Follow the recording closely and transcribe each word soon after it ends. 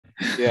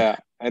Yeah,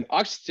 and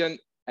Oxygen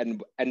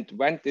and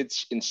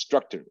Advantage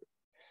instructor.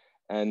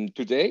 And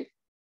today,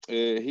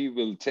 he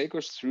will take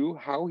us through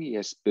how he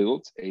has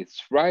built a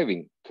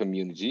thriving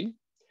community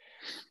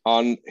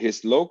on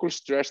his local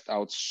stressed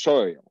out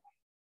soil.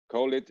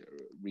 Call it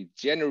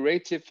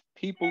regenerative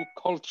people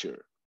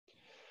culture.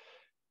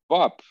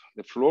 Bob,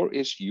 the floor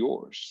is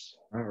yours.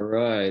 All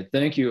right.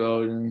 Thank you,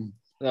 Odin.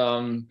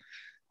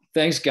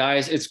 Thanks,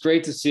 guys. It's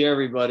great to see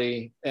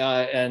everybody.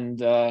 Yeah,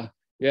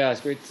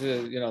 it's great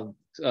to,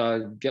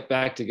 get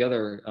back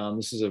together.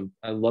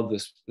 I love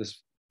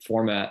this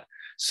format.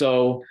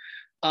 So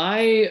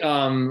I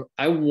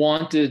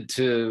wanted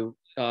to,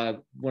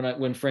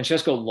 when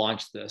Francesco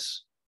launched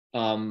this,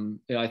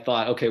 I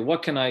thought, okay,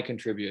 what can I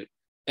contribute?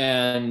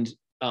 And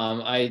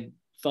I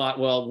thought,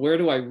 well, where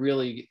do I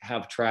really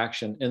have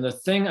traction? And the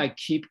thing I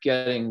keep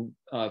getting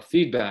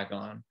feedback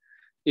on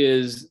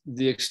is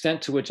the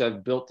extent to which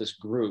I've built this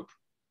group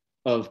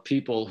of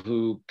people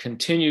who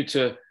continue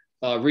to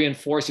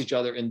reinforce each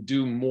other and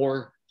do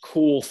more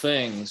cool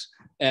things,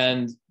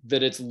 and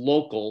that it's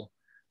local,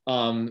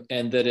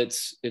 and that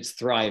it's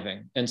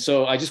thriving. And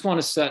so I just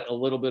want to set a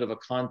little bit of a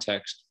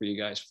context for you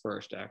guys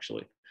first,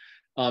 actually.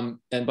 And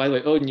by the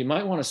way, Odin, you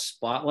might want to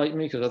spotlight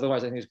me, because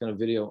otherwise I think it's going to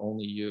video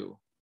only you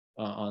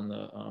on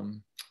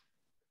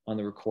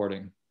the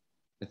recording.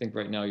 I think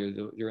right now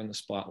you're in the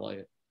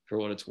spotlight, for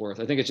what it's worth.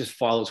 I think it just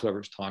follows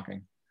whoever's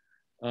talking.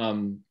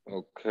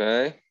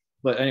 Okay.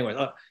 But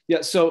anyway,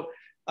 yeah. So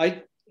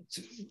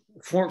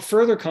for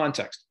further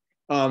context,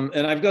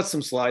 and I've got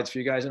some slides for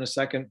you guys in a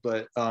second.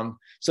 But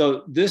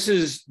so this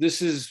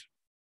is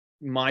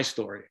my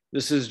story.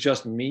 This is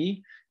just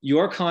me.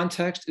 Your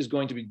context is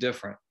going to be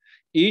different.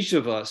 Each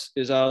of us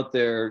is out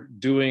there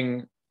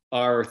doing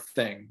our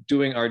thing,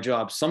 doing our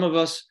job. Some of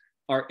us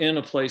are in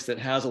a place that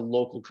has a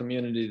local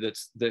community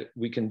that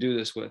we can do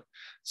this with.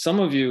 Some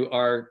of you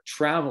are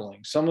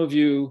traveling. Some of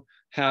you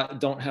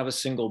don't have a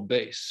single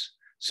base.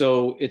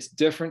 So it's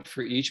different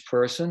for each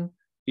person,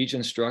 each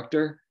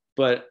instructor,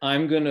 but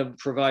I'm going to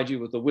provide you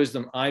with the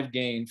wisdom I've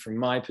gained from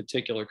my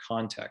particular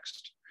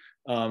context.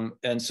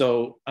 And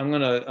so I'm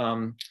going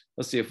to,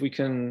 let's see if we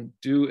can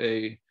do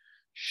a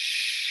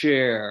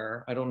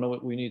share. I don't know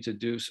what we need to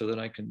do so that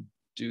I can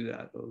do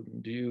that.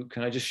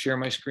 Can I just share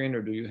my screen,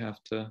 or do you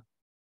have to,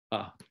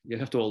 you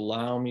have to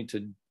allow me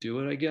to do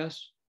it, I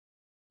guess?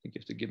 I think you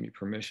have to give me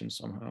permission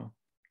somehow.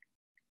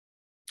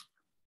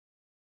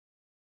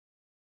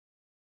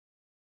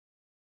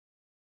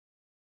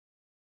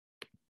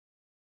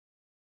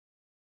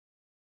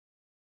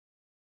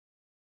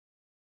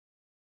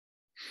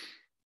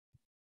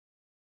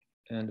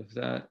 And if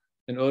that,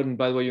 and Odin,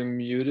 by the way, you're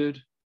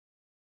muted.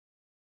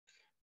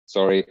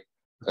 Sorry.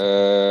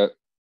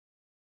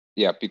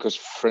 Yeah, because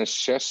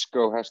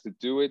Francesco has to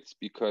do it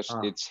because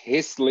it's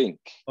his link.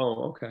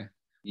 Oh, okay.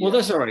 Yeah. Well,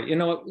 that's all right. You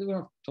know what?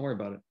 Don't worry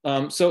about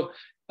it. So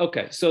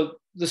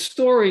the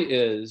story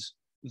is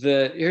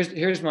that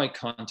here's my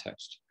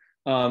context.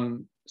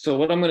 So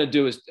what I'm going to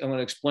do is I'm going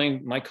to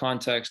explain my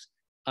context.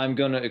 I'm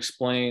going to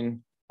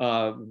explain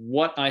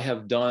what I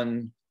have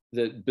done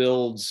that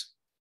builds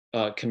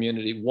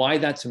community, why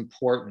that's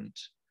important,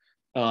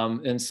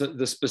 and so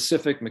the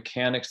specific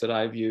mechanics that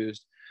I've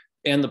used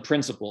and the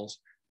principles,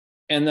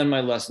 and then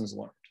my lessons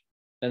learned.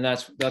 And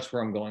that's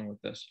where I'm going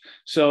with this.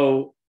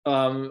 So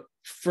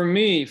for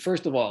me,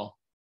 first of all,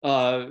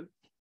 this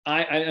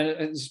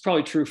is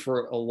probably true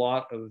for a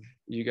lot of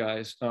you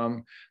guys.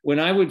 When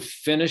I would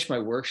finish my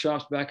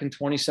workshops back in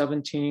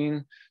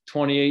 2017,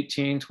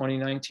 2018,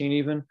 2019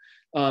 even,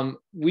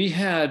 we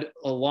had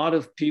a lot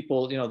of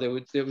people,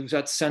 there was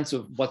that sense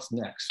of what's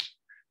next,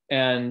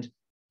 and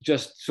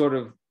just sort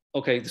of,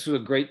 okay, this was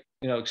a great,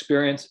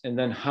 experience. And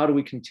then how do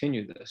we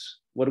continue this?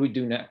 What do we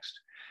do next?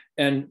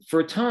 And for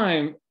a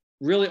time,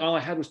 really all I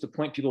had was to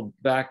point people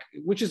back,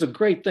 which is a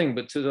great thing,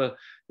 but to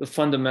the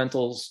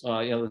fundamentals, the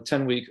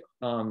 10-week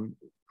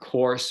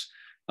course,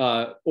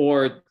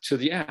 or to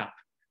the app.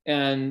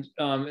 And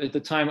at the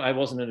time I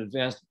wasn't an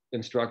advanced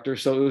instructor,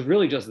 so it was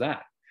really just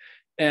that.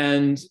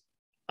 And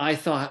I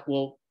thought,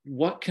 well,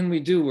 what can we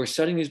do? We're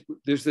setting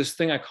there's this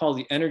thing I call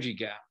the energy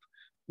gap,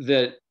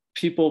 that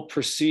people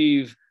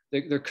perceive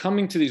they're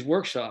coming to these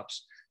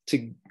workshops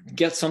to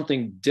get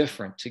something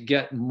different, to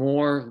get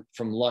more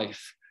from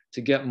life, to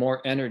get more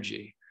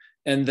energy.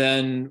 And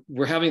then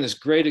we're having this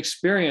great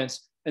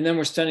experience, and then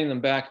we're sending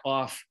them back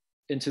off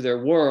into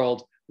their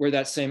world where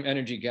that same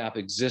energy gap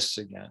exists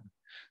again.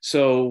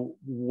 So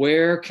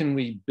where can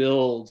we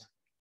build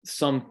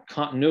some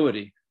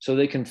continuity so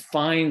they can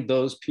find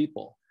those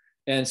people?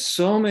 And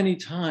so many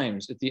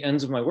times at the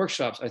ends of my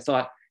workshops, I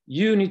thought,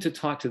 you need to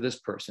talk to this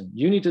person.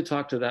 You need to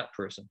talk to that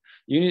person.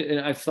 And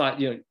I thought,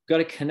 got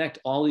to connect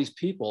all these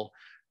people,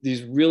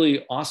 these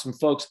really awesome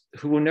folks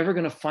who were never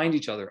going to find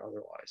each other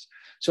otherwise.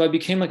 So I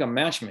became like a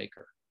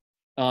matchmaker.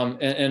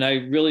 And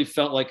I really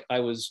felt like I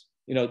was,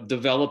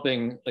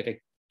 developing like a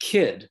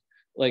kid,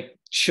 like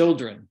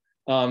children,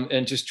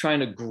 and just trying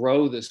to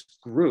grow this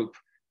group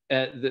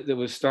that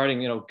was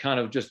starting, kind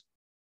of just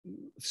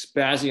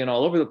spazzy and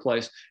all over the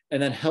place,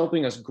 and then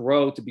helping us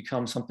grow to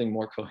become something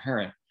more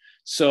coherent.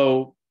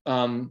 So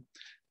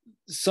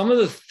some of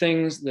the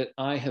things that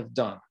I have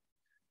done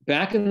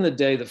back in the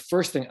day, the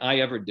first thing I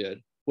ever did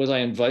was I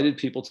invited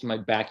people to my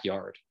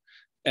backyard,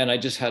 and I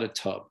just had a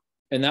tub,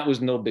 and that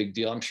was no big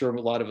deal. I'm sure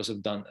a lot of us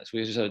have done this.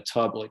 We just had a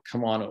tub, like,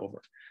 come on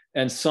over.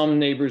 And some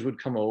neighbors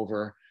would come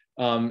over,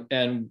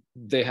 and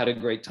they had a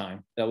great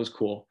time. That was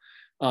cool.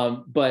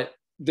 But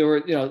there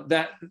were,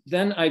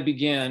 then I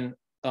began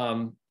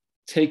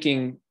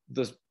taking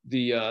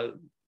the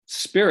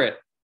spirit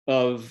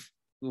of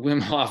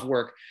Wim Hof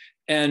work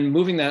and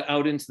moving that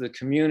out into the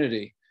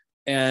community.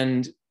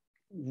 And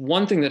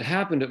one thing that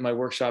happened at my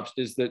workshops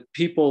is that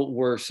people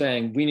were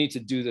saying, we need to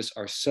do this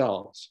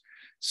ourselves.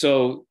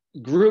 So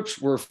groups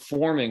were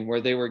forming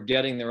where they were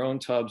getting their own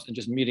tubs and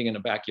just meeting in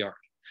a backyard.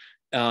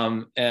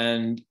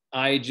 And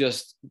I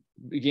just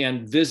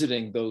began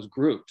visiting those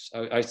groups.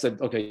 I said,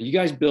 okay, you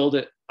guys build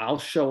it, I'll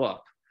show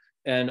up,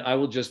 and I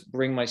will just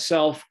bring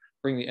myself,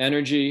 bring the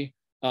energy.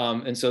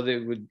 And so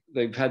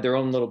they've had their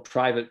own little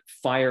private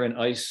fire and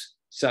ice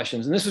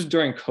sessions. And this was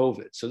during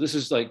COVID. So this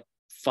is like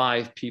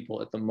 5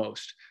 people at the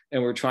most.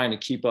 And we're trying to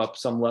keep up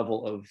some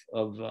level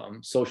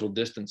of social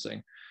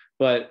distancing.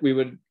 But we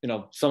would,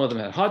 some of them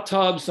had hot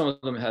tubs, some of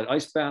them had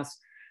ice baths,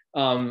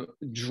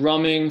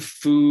 drumming,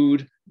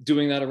 food,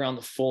 doing that around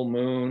the full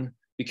moon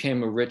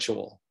became a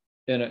ritual.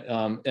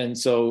 And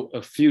so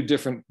a few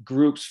different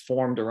groups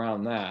formed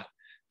around that.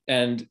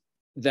 And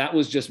that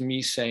was just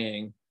me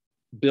saying,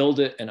 build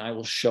it and I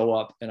will show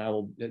up and I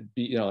will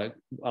be,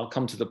 I'll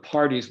come to the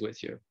parties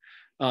with you.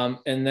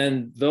 And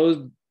then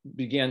those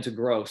began to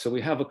grow. So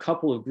we have a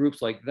couple of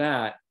groups like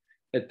that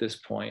at this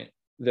point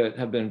that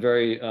have been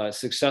very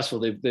successful.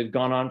 They've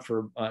gone on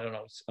for,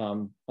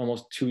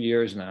 almost 2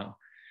 years now.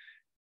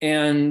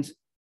 And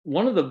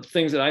one of the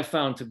things that I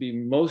found to be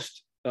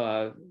most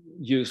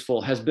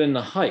useful has been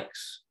the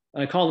hikes.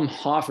 And I call them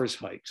Hoffer's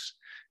hikes.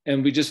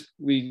 And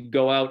we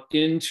go out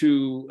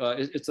into,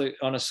 it's like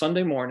on a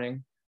Sunday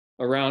morning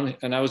around,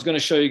 and I was going to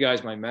show you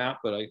guys my map,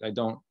 but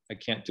I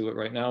can't do it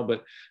right now.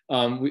 But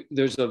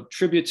there's a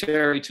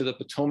tributary to the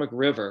Potomac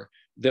River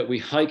that we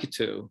hike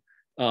to.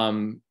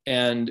 And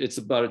it's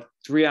about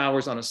 3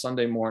 hours on a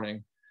Sunday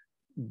morning.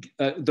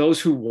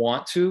 Those who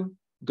want to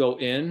go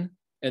in,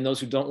 and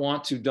those who don't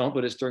want to don't,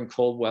 but it's during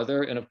cold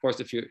weather. And of course,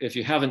 if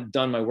you haven't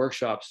done my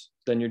workshops,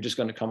 then you're just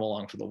going to come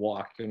along for the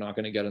walk. You're not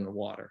going to get in the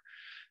water.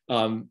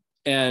 And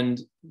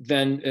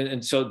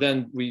so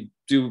then we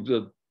do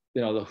the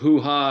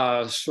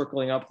hoo-ha,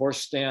 circling up, horse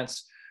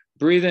stance,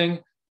 breathing.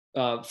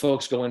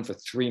 Folks go in for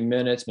 3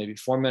 minutes, maybe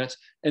 4 minutes,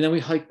 and then we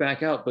hike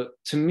back out. But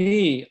to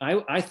me,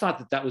 I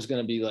thought that was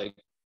going to be like,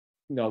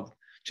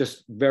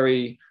 just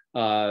very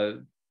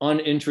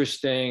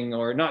uninteresting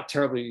or not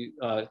terribly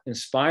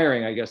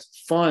inspiring, I guess,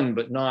 fun,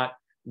 but not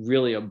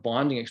really a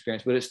bonding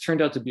experience. But it's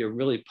turned out to be a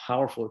really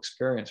powerful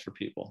experience for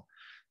people.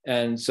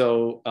 And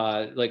so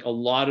like a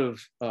lot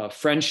of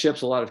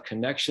friendships, a lot of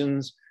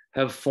connections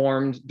have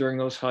formed during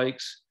those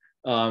hikes.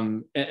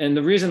 And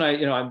the reason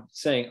I'm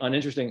saying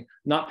uninteresting,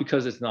 not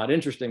because it's not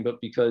interesting, but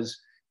because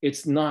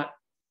it's not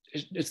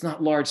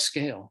large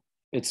scale.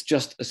 It's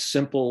just a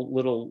simple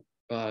little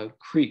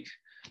creek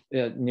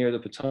near the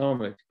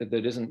Potomac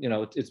that isn't,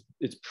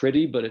 it's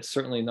pretty, but it's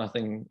certainly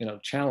nothing,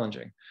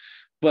 challenging.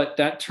 But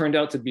that turned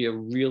out to be a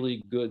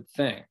really good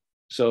thing.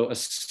 So a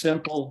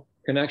simple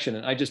connection,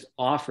 and I just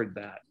offered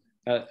that.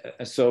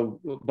 So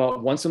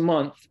about once a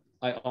month,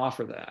 I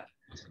offer that.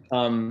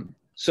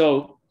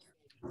 So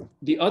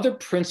the other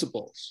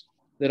principles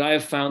that I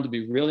have found to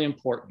be really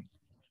important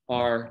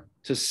are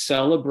to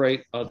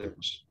celebrate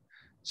others.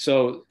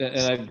 So,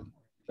 and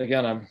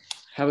I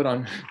have it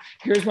on,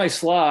 here's my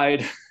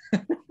slide.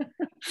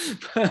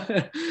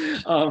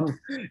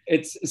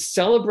 It's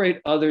celebrate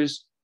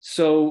others.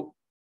 So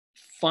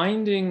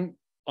finding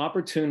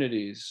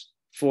opportunities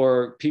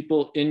for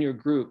people in your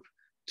group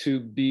to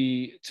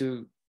be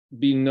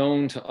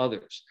known to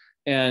others.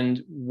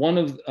 And one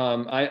of,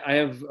 I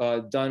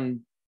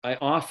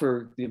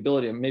offer the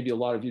ability, and maybe a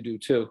lot of you do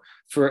too,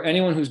 for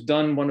anyone who's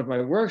done one of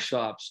my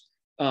workshops,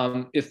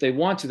 if they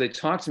want to, they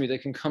talk to me, they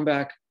can come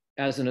back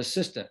as an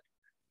assistant.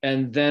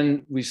 And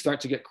then we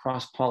start to get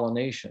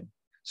cross-pollination.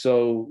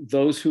 So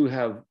those who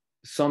have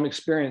some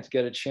experience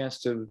get a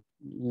chance to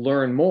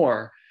learn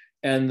more,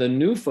 and the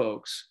new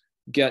folks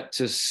get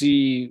to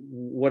see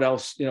what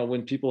else,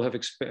 when people have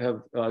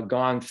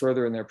gone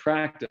further in their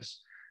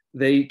practice,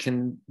 they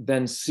can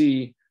then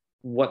see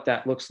what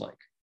that looks like.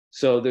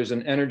 So there's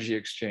an energy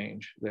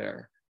exchange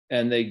there,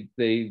 and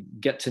they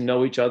get to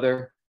know each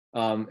other,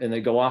 and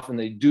they go off and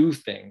they do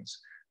things.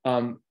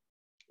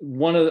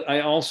 I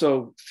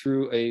also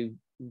threw a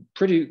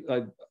pretty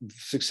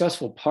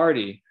successful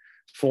party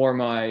for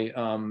my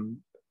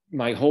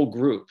whole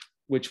group,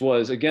 which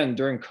was, again,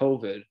 during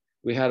COVID.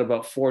 We had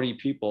about 40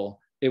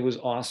 people. It was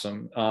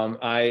awesome.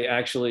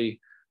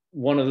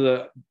 One of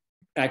the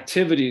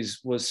activities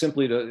was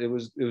simply it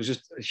was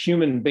just a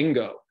human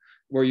bingo.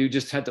 where you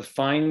just had to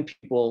find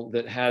people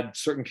that had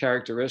certain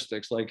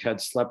characteristics, like had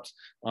slept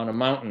on a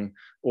mountain,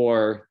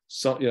 or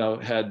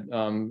had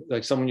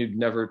like someone you'd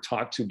never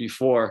talked to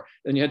before,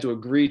 then you had to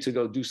agree to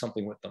go do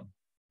something with them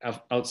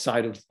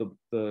outside of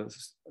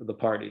the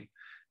party.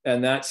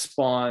 And that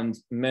spawned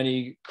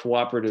many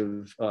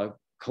cooperative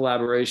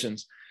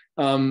collaborations.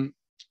 I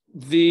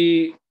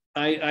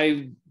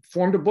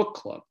formed a book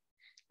club.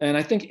 And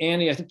I think,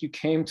 Annie, you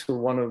came to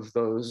one of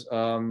those.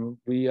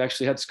 We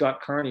actually had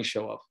Scott Carney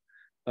show up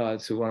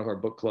to one of our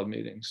book club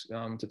meetings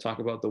to talk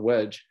about The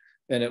Wedge.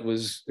 And it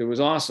was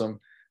awesome.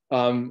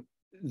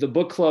 The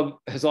book club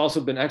has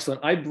also been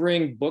excellent. I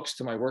bring books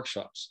to my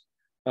workshops.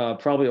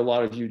 Probably a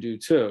lot of you do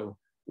too,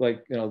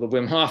 like, the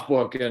Wim Hof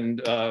book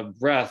and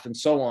Breath and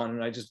so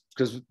on. And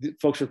because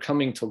folks are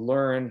coming to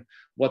learn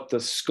what the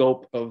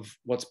scope of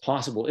what's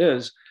possible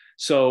is.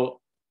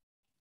 So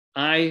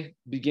I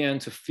began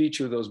to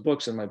feature those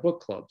books in my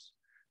book clubs.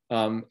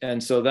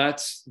 And so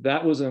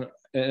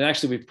and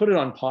actually we put it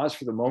on pause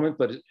for the moment,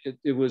 but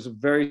it was a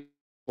very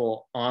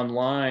cool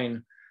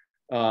online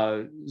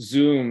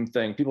Zoom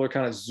thing. People are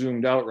kind of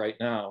zoomed out right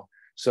now.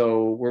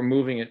 So we're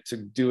moving it to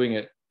doing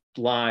it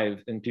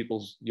live in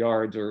people's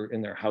yards or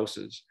in their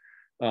houses.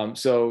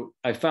 So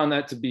I found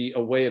that to be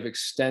a way of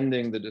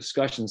extending the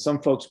discussion.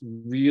 Some folks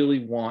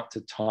really want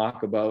to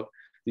talk about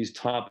these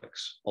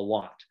topics a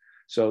lot.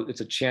 So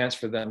it's a chance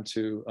for them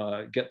to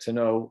get to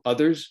know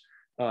others,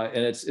 and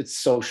it's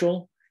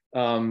social.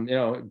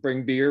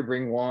 Bring beer,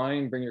 bring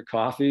wine, bring your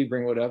coffee,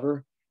 bring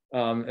whatever,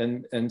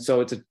 and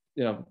so it's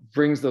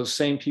brings those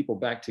same people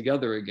back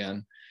together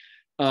again.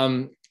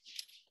 On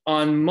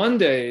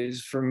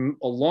Mondays, for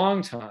a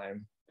long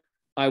time,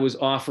 I was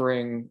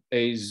offering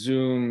a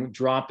Zoom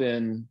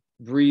drop-in,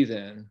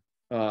 breathe-in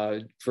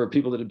for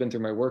people that had been through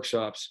my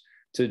workshops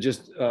to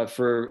just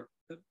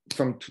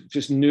from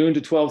just noon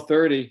to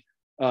 12:30.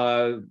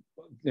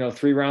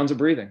 3 rounds of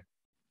breathing.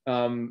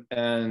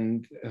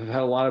 And I've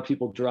had a lot of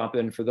people drop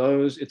in for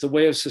those. It's a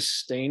way of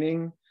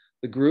sustaining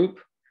the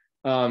group.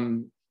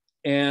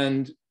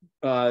 And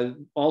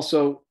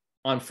also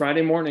on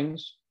Friday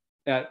mornings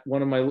at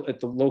the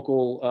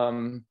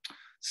local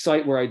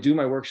site where I do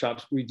my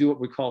workshops, we do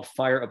what we call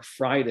Fire Up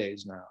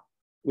Fridays now,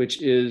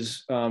 which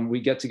is we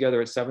get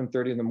together at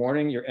 7:30 in the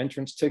morning. Your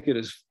entrance ticket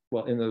is,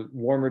 well, in the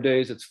warmer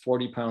days, it's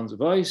 40 pounds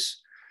of ice.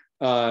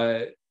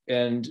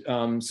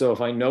 So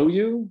if I know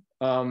you,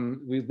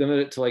 we limit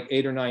it to like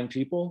 8 or 9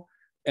 people,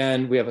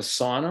 and we have a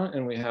sauna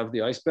and we have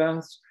the ice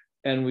baths,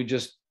 and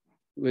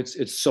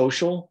it's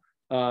social.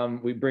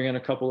 We bring in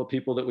a couple of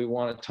people that we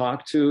want to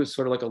talk to. It's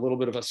sort of like a little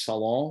bit of a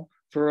salon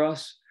for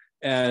us,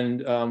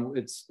 and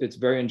it's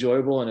very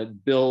enjoyable, and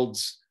it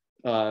builds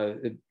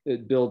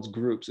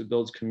groups, it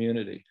builds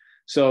community.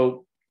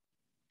 So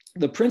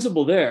the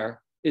principle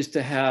there is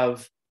to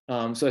have.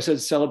 So I said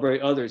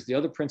celebrate others. The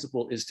other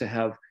principle is to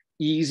have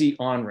easy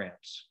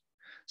on-ramps.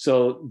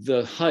 So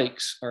the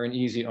hikes are an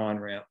easy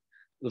on-ramp.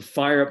 The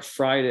Fire Up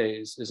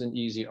Fridays is an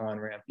easy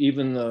on-ramp.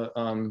 Even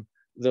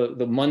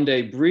the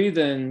Monday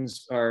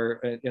breathe-ins are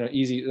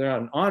easy. They're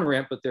not an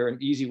on-ramp, but they're an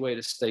easy way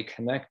to stay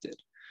connected.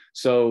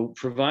 So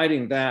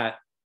providing that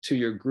to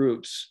your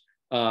groups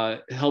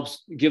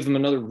helps give them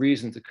another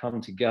reason to come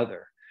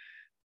together.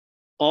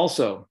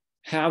 Also,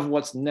 have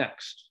what's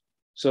next.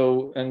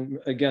 So, and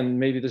again,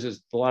 maybe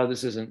a lot of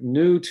this isn't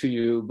new to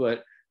you,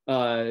 but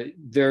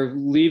they're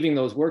leaving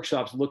those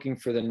workshops looking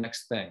for the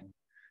next thing.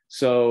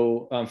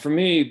 So for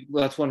me,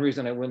 that's one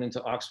reason I went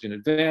into Oxygen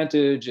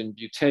Advantage and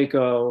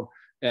Buteyko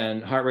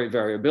and heart rate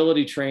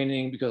variability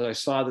training, because I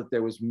saw that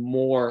there was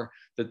more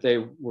that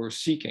they were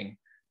seeking.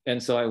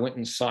 And so I went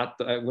and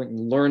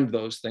learned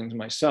those things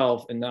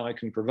myself. And now I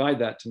can provide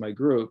that to my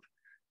group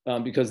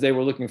because they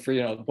were looking for,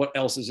 what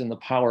else is in the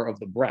power of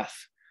the breath.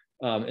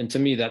 And to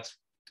me, that's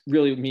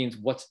really means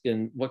what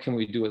can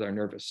we do with our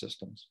nervous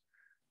systems?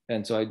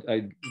 And so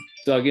I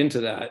dug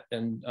into that,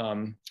 and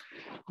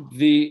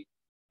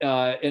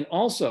and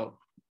also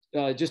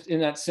just in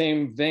that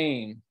same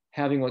vein,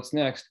 having what's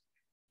next,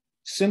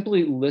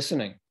 simply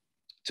listening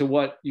to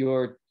what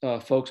your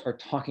folks are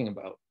talking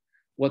about,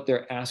 what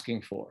they're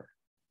asking for,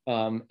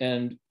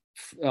 and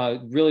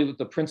really with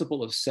the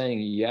principle of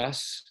saying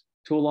yes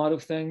to a lot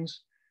of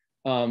things.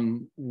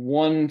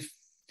 One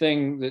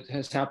thing that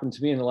has happened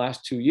to me in the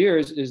last 2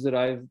 years is that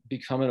I've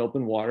become an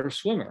open water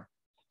swimmer,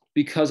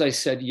 because I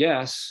said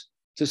yes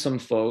to some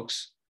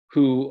folks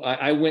who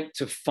I went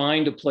to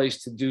find a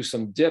place to do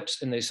some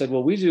dips, and they said,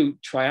 well, we do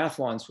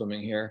triathlon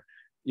swimming here.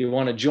 You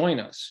want to join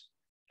us?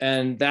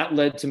 And that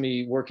led to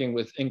me working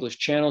with English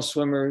Channel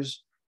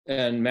swimmers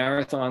and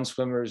marathon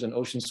swimmers and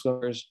ocean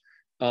swimmers.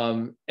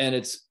 And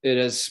it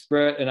has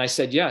spread, and I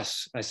said,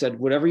 yes. I said,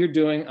 whatever you're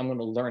doing, I'm going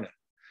to learn it.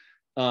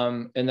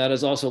 And that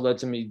has also led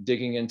to me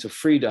digging into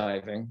free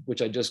diving,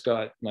 which I just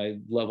got my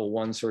level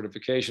 1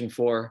 certification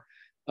for,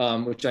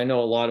 which I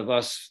know a lot of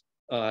us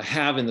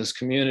have in this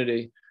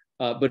community,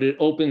 but it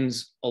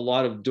opens a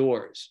lot of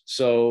doors.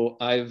 So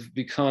I've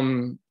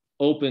become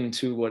open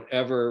to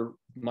whatever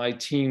my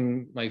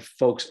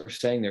folks are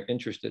saying they're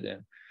interested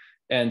in.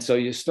 And so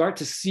you start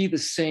to see the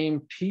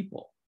same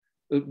people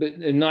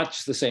and not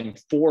just the same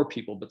 4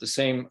 people, but the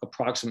same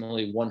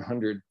approximately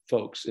 100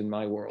 folks in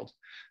my world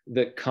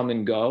that come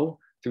and go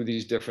through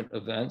these different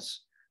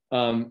events.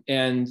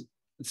 And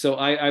so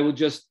I would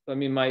just, I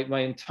mean, my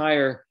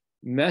entire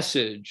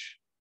message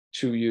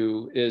to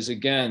you is,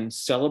 again,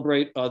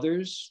 celebrate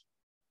others.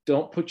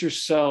 Don't put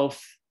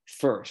yourself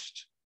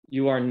first.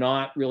 You are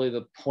not really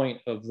the point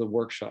of the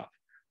workshop.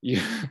 You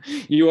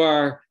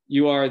are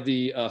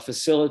the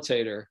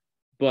facilitator,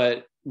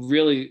 but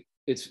really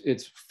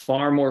it's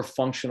far more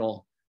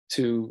functional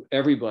to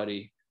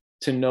everybody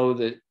to know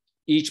that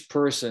each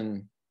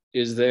person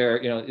is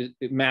there. You know,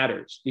 it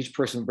matters. Each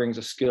person brings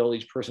a skill.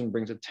 Each person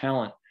brings a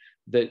talent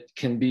that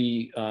can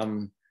be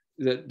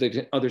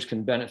that others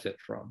can benefit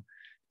from.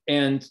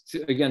 And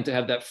again, to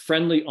have that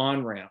friendly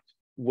on-ramp,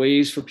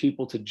 ways for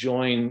people to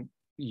join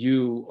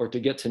you or to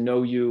get to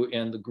know you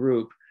and the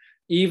group,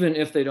 even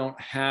if they don't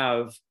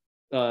have,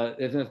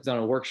 if they've done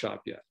a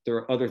workshop yet. There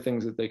are other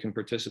things that they can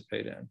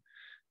participate in.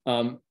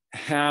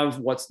 Have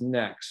what's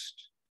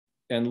next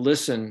and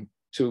listen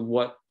to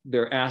what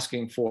they're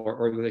asking for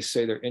or they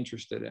say they're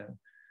interested in,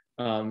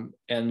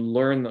 and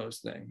learn those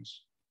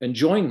things and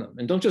join them.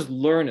 And don't just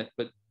learn it,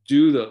 but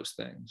do those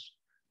things,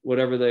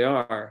 whatever they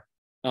are.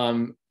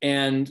 And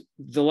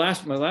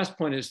my last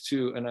point is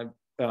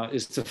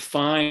to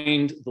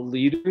find the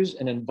leaders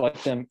and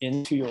invite them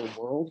into your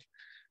world.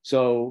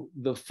 So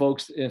the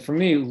folks, and for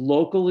me,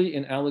 locally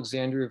in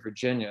Alexandria,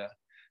 Virginia,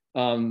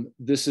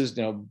 this is,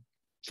 you know,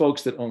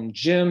 folks that own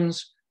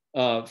gyms,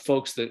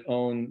 folks that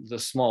own the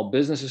small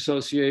business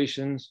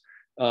associations,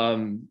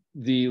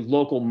 the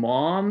local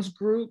moms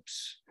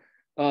groups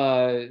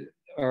are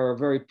a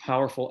very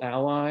powerful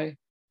ally.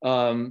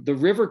 The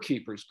River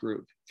Keepers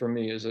group for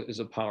me is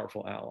a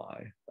powerful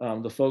ally.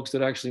 The folks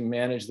that actually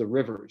manage the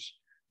rivers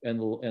and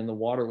the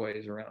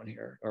waterways around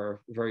here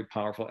are a very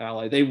powerful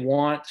ally. They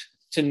want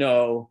to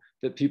know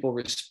that people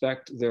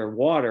respect their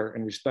water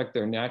and respect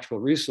their natural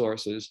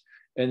resources,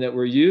 and that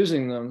we're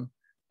using them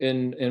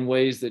in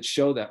ways that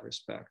show that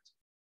respect.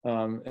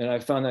 And I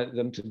found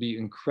them to be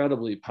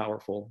incredibly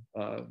powerful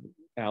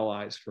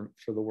allies for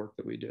the work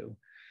that we do.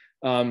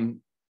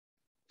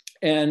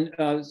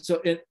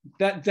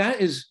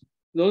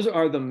 Those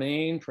are the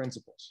main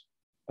principles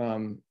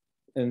and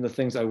the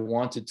things I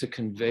wanted to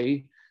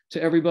convey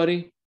to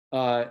everybody.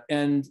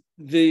 And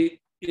the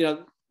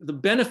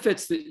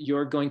benefits that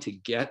you're going to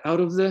get out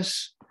of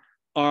this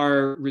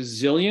are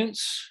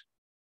resilience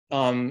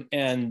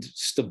and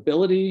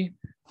stability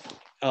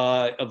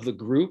of the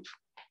group,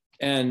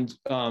 and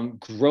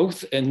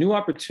growth and new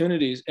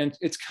opportunities. And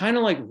it's kind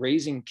of like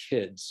raising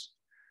kids.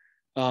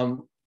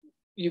 When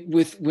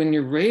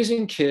you're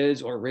raising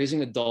kids or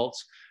raising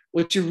adults,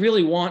 what you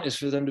really want is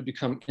for them to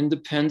become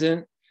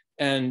independent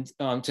and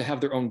to have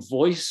their own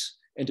voice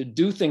and to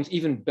do things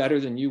even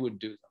better than you would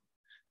do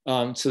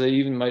them. So they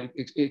even might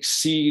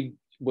exceed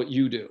what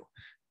you do.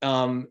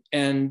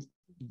 And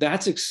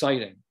that's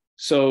exciting.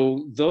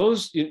 So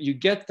you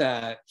get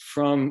that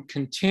from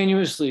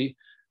continuously.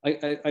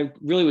 I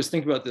really was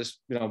thinking about this,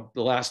 the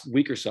last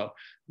week or so.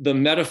 The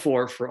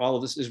metaphor for all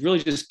of this is really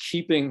just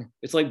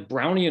it's like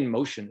Brownian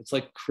motion. It's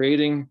like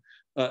creating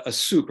a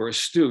soup or a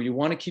stew. You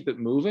want to keep it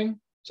moving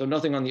so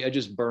nothing on the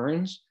edges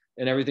burns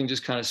and everything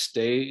just kind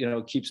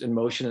of keeps in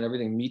motion and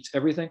everything meets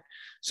everything.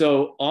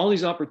 So all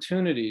these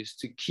opportunities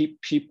to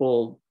keep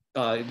people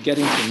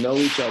getting to know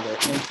each other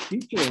and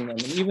featuring them,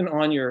 and even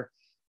on your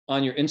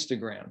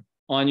Instagram,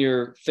 on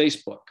your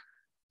Facebook,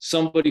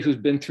 somebody who's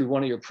been through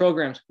one of your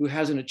programs who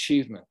has an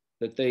achievement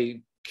that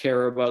they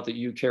care about, that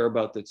you care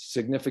about, that's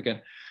significant,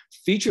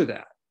 feature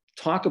that,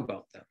 talk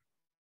about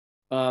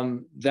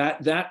them.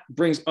 That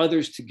brings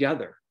others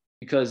together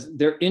because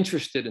they're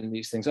interested in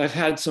these things. I've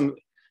had some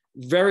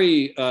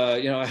very,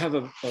 I have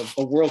a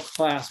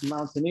world-class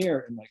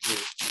mountaineer in my group.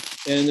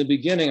 And in the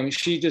beginning, I mean,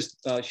 she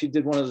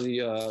did one of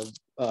the,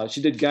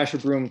 she did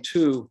Gasherbrum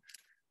 2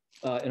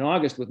 in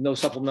August with no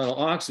supplemental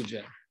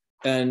oxygen.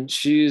 And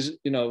she's,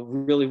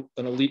 really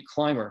an elite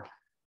climber.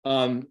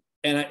 And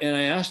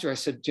I asked her, I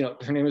said,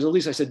 her name is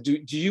Elise. I said, do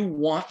you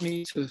want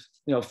me to,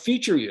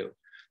 feature you?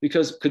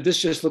 Because could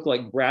this just look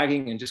like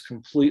bragging and just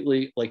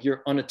completely like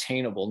you're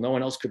unattainable? No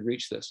one else could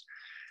reach this.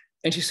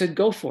 And she said,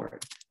 go for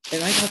it.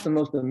 And I got the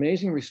most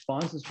amazing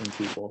responses from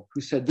people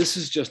who said, this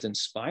is just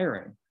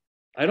inspiring.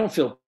 I don't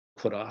feel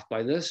put off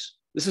by this.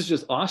 This is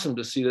just awesome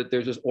to see that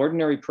there's this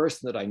ordinary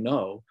person that I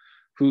know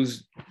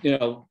who's,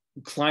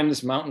 climbed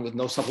this mountain with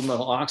no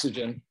supplemental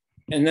oxygen.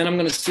 And then I'm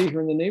going to see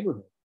her in the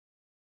neighborhood.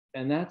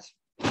 And that's,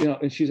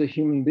 and she's a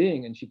human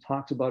being and she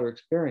talks about her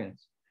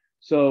experience.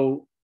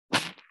 So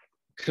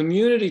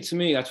community to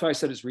me, that's why I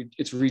said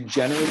it's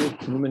regenerative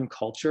human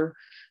culture,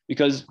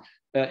 because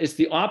it's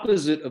the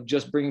opposite of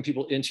just bringing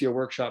people into your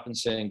workshop and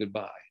saying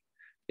goodbye.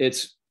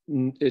 It's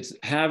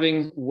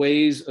having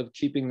ways of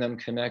keeping them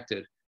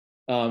connected.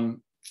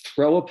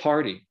 Throw a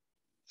party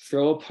for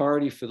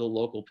the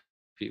local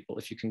people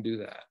if you can do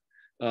that.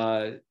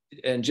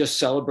 And just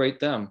celebrate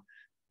them.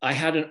 I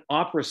had an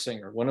opera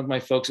singer. One of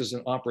my folks is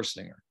an opera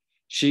singer.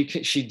 She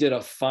did a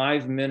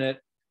 5-minute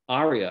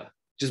aria,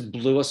 just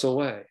blew us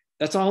away.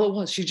 That's all it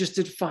was. She just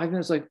did 5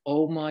 minutes, like,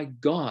 oh my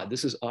God,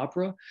 this is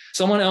opera.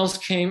 Someone else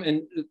came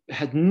and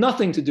had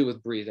nothing to do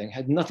with breathing,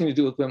 had nothing to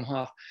do with Wim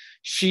Hof.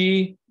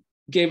 She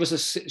gave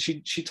us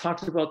she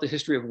talked about the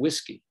history of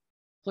whiskey.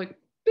 Like,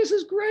 this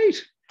is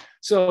great.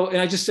 So, and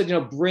I just said,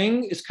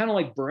 it's kind of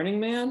like Burning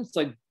Man. It's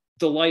like,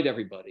 delight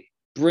everybody.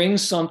 Bring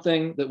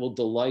something that will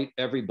delight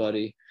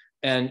everybody,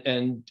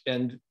 and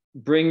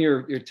bring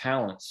your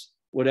talents,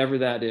 whatever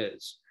that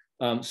is.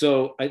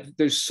 So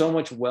there's so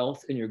much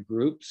wealth in your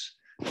groups.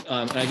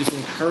 And I just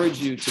encourage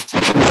you to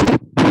take.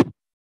 I've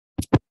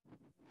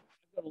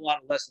got a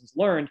lot of lessons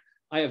learned.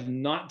 I have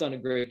not done a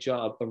great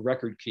job of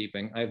record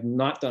keeping. I have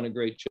not done a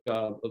great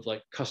job of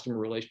like customer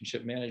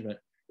relationship management.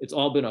 It's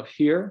all been up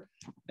here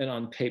and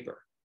on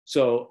paper.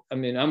 So, I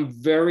mean, I'm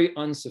very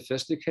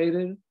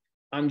unsophisticated.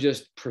 I'm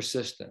just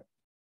persistent.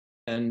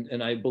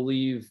 And I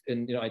believe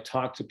in, I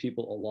talk to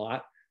people a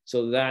lot.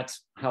 So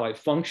that's how I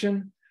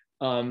function.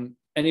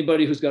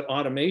 Anybody who's got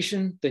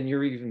automation, then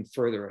you're even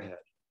further ahead.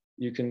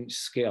 You can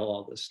scale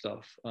all this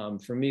stuff.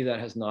 For me, that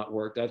has not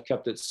worked. I've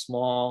kept it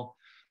small,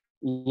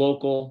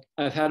 local.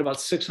 I've had about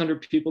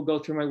 600 people go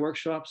through my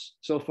workshops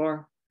so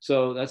far.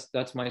 So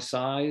that's my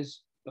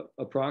size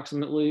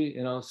approximately,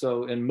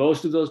 so, and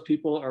most of those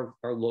people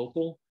are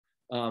local.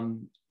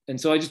 And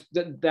so I just,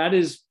 that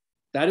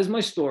is my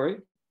story.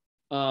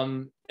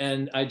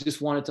 And I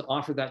just wanted to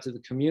offer that to the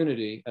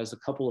community as a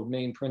couple of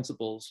main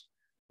principles,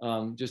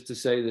 just to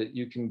say that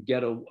you can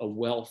get a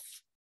wealth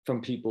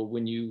from people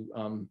when you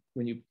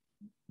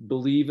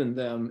believe in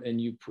them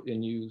and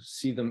you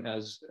see them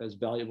as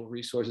valuable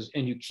resources,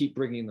 and you keep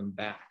bringing them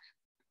back.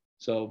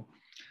 So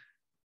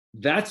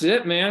that's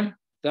it, man.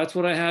 That's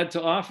what I had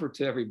to offer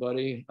to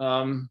everybody.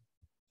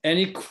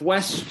 Any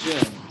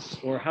questions,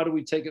 or how do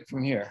we take it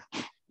from here?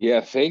 Yeah,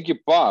 thank you,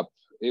 Bob.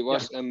 It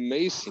was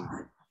amazing.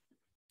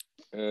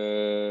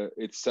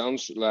 It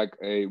sounds like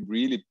a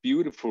really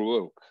beautiful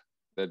work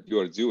that you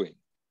are doing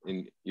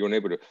in your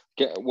neighborhood.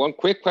 One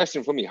quick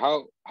question for me: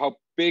 How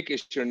big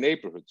is your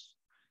neighborhood?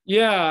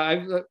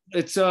 Yeah,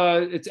 it's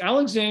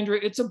Alexandria.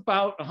 It's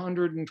about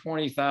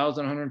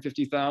 120,000,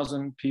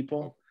 150,000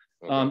 people,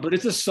 okay. But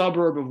it's a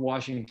suburb of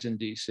Washington,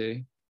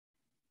 D.C.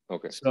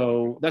 Okay.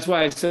 So that's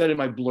why I said in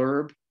my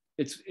blurb,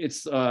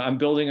 it's I'm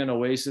building an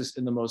oasis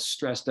in the most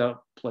stressed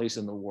out place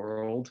in the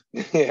world.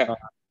 Yeah.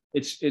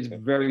 It's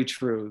very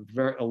true.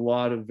 A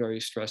lot of very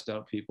stressed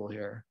out people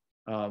here.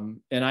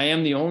 And I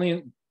am the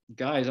only,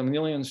 I'm the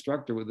only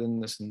instructor within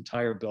this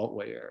entire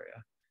Beltway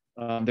area.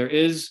 There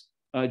is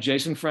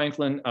Jason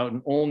Franklin out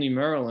in Olney,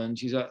 Maryland.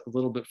 He's a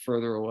little bit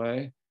further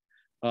away.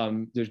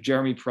 There's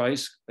Jeremy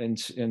Price in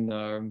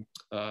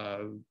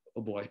oh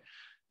boy,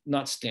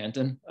 not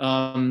Stanton,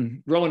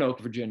 Roanoke,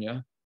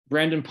 Virginia.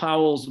 Brandon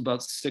Powell's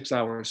about 6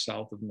 hours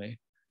south of me.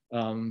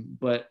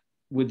 But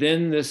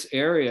within this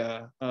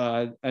area,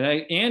 and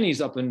Annie's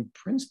up in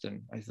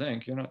Princeton, I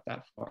think. You're not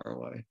that far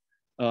away.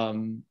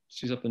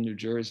 She's up in New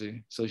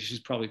Jersey, so she's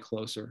probably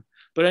closer.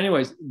 But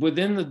anyways,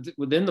 within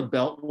the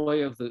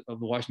beltway of the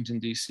Washington,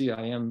 D.C.,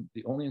 I am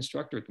the only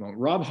instructor at the moment.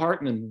 Rob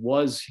Hartman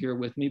was here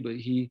with me, but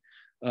he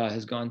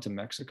has gone to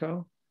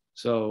Mexico,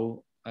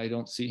 so I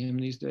don't see him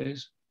these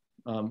days.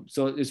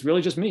 So it's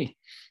really just me.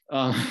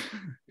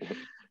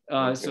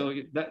 Okay. So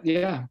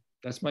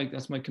that's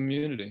my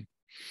community.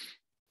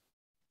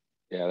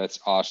 Yeah, that's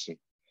awesome.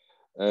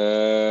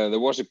 There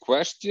was a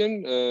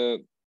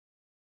question,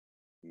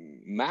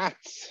 Matt.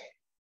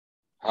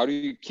 How do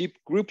you keep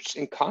groups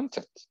in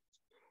contact?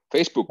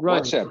 Facebook,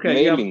 right. WhatsApp, okay,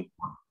 mailing,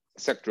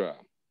 etc.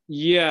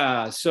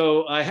 Yeah,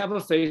 so I have a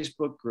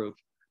Facebook group,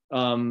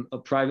 a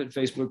private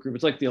Facebook group.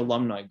 It's like the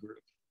alumni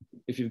group.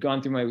 If you've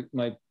gone through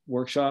my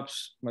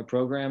workshops, my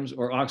programs,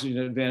 or Oxygen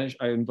Advantage,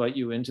 I invite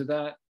you into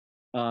that.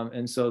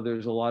 And so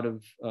there's a lot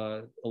of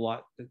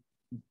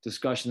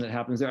discussion that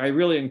happens there. I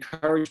really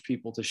encourage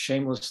people to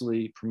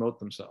shamelessly promote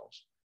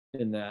themselves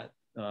in that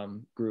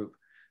group.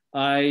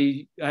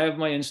 I have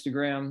my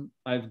Instagram.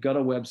 I've got a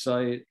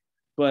website,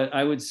 but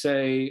I would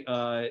say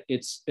I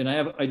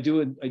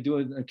do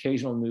an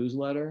occasional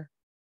newsletter,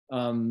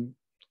 and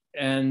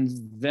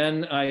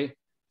then a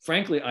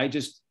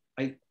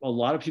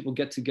lot of people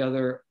get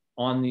together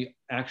on the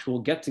actual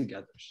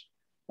get-togethers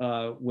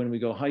when we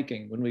go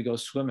hiking, when we go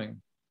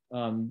swimming.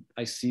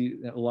 I see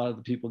that a lot of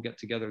the people get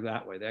together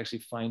that way. They actually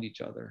find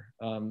each other.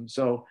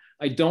 So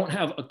I don't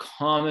have a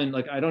common,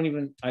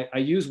 I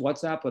use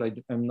WhatsApp, but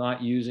I'm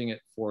not using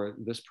it for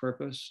this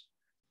purpose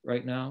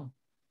right now.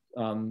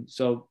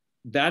 So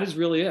that is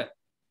really it.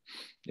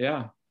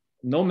 Yeah,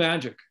 no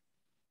magic.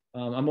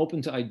 I'm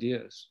open to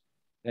ideas.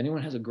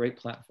 Anyone has a great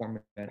platform,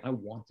 and I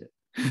want it.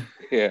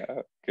 Yeah,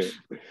 okay.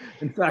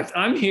 In fact,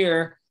 I'm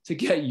here to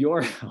get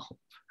your help.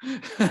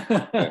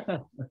 Yeah.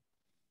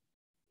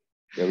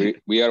 Yeah,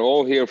 we are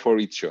all here for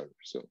each other.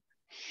 So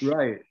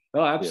right.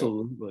 Oh,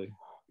 absolutely.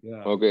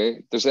 Yeah.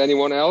 Okay. Does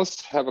anyone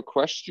else have a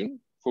question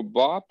for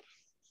Bob?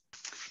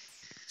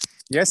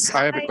 Yes,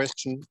 I have a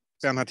question.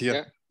 Bernhard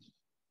here.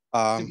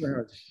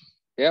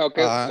 Yeah.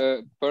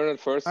 Okay. Bernhard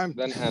first,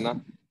 then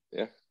Anna.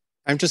 Yeah.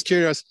 I'm just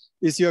curious.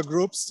 Is your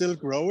group still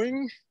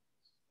growing?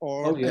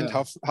 or yeah. and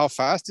how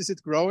fast is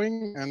it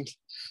growing? And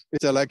is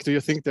there like, do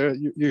you think there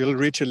you'll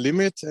reach a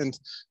limit? And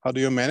how do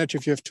you manage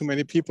if you have too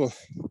many people?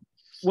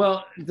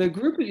 Well, the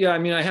group, yeah, I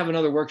mean, I have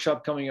another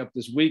workshop coming up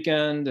this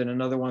weekend and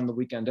another one the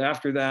weekend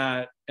after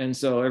that. And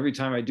so every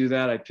time I do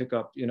that, I pick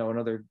up, you know,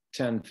 another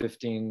 10,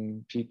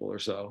 15 people or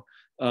so.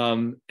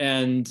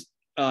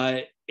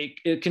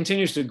 It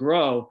continues to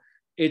grow.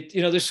 It,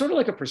 you know, there's sort of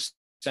like a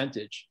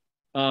percentage.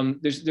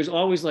 There's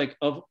always like,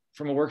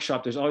 from a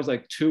workshop, there's always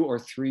like 2 or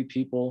 3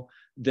 people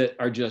that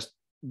are just,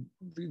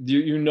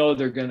 you know,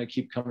 they're going to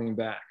keep coming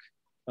back.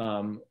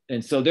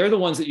 And so they're the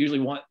ones that usually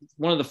want,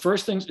 one of the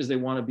first things is they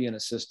want to be an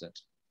assistant.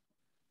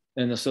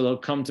 And so they'll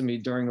come to me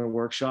during the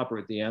workshop or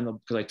at the end,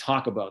 because I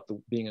talk about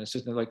being an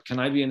assistant. They're like, can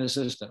I be an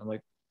assistant? I'm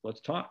like, let's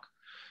talk.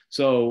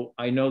 So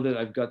I know that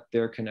I've got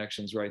their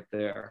connections right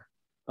there.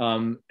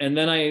 And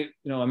then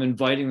I'm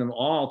inviting them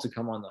all to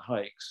come on the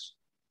hikes.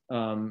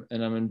 And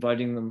I'm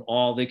inviting them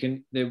all,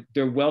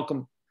 they're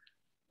welcome.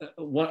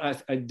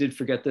 I did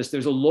forget this.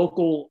 There's a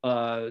local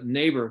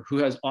neighbor who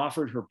has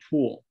offered her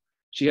pool.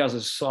 She has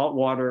a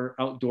saltwater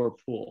outdoor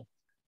pool,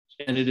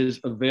 and it is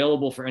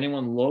available for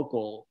anyone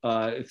local.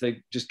 If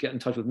they just get in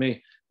touch with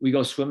me, we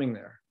go swimming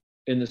there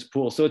in this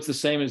pool. So it's the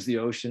same as the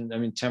ocean. I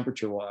mean,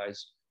 temperature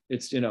wise,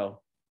 it's, you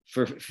know,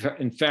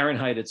 in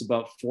Fahrenheit, it's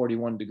about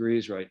 41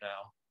 degrees right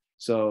now.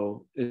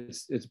 So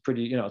it's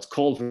pretty, you know, it's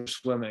cold for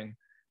swimming.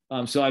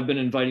 So I've been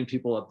inviting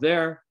people up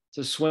there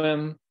to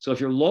swim. So if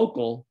you're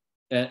local,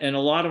 and a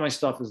lot of my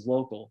stuff is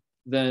local,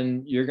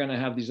 then you're going to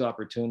have these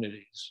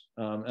opportunities.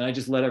 And I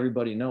just let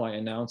everybody know. I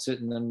announce it,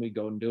 and then we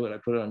go and do it. I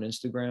put it on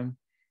Instagram.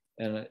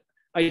 And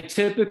I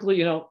typically,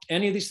 you know,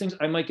 any of these things,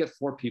 I might get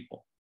 4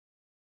 people,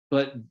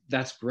 but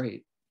that's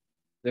great.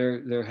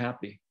 They're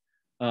happy.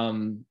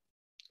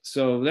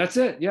 So that's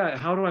it. Yeah.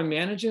 How do I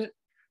manage it?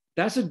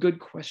 That's a good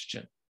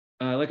question.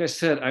 Like I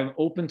said, I'm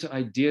open to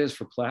ideas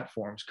for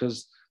platforms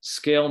because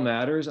scale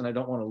matters and I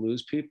don't want to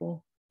lose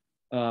people.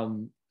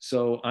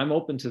 So I'm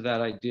open to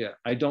that idea.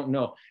 I don't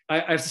know. I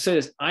have to say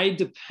this, I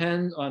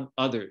depend on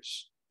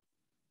others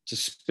to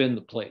spin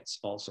the plates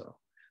also.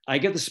 I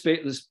get this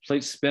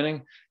plate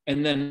spinning,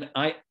 and then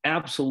I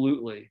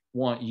absolutely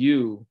want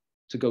you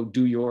to go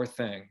do your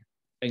thing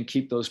and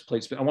keep those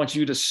plates spinning. I want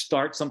you to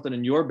start something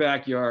in your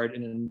backyard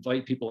and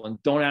invite people,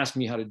 and don't ask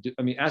me how to do,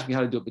 ask me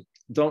how to do it, but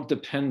don't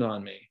depend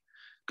on me.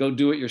 Go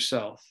do it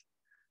yourself.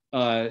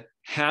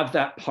 Have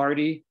that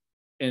party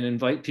and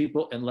invite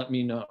people and let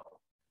me know.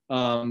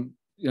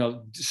 You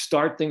know,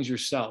 start things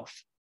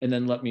yourself and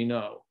then let me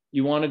know.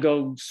 You want to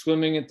go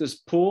swimming at this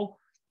pool?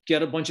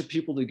 Get a bunch of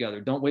people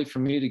together. Don't wait for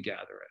me to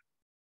gather it.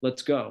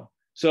 Let's go.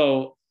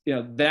 So, you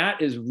know,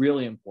 that is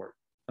really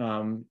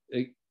important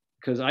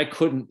because I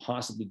couldn't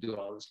possibly do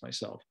all this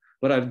myself,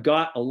 but I've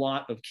got a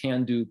lot of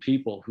can-do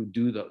people who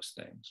do those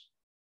things.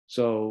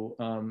 So,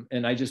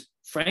 and I just,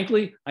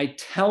 frankly, I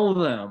tell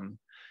them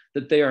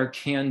that they are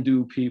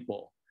can-do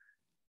people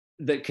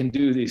that can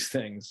do these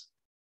things,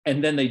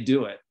 and then they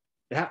do it.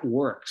 That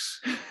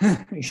works.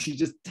 You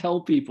just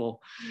tell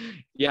people,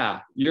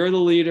 yeah, you're the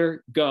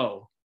leader,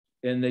 go.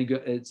 And they go,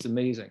 it's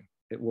amazing.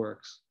 It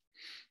works.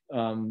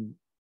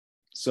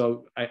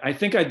 So I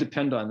think I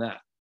depend on that.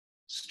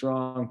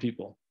 Strong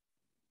people.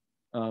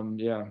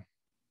 Yeah.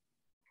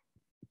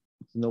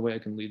 There's no way I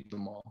can lead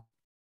them all.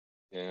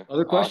 Yeah.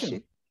 Other questions?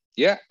 Awesome.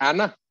 Yeah,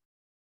 Anna.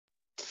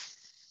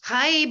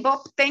 Hi,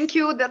 Bob. Thank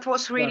you. That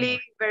was really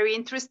very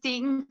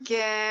interesting.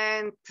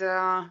 And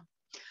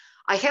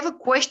I have a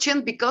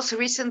question because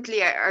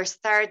recently I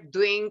started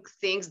doing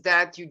things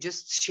that you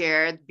just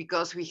shared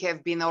because we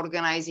have been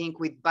organizing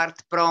with Bart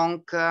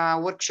Pronk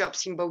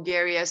workshops in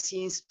Bulgaria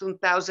since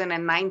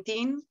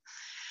 2019.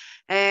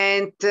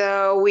 And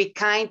we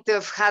kind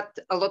of had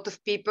a lot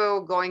of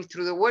people going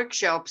through the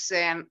workshops,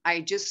 and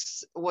I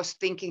just was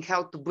thinking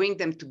how to bring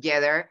them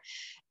together.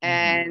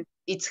 And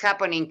it's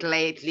happening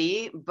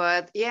lately.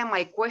 But yeah,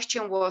 my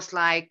question was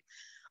like,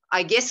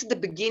 I guess at the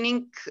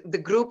beginning, the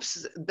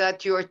groups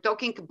that you're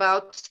talking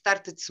about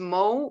started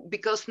small,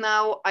 because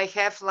now I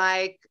have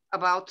like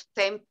about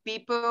 10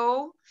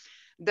 people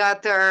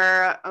that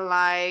are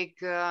like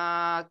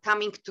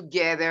coming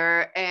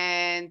together.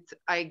 And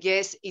I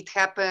guess it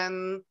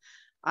happened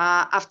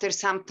after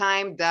some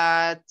time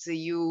that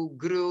you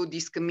grew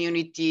this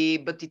community,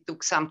 but it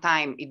took some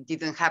time. It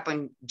didn't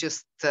happen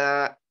just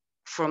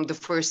from the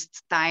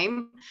first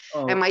time.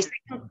 And my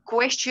second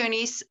question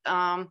is,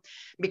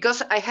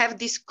 because I have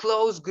this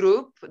close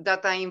group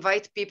that I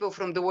invite people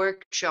from the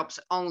workshops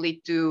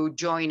only to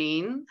join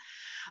in,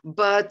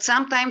 but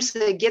sometimes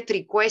I get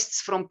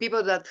requests from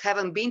people that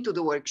haven't been to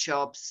the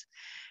workshops.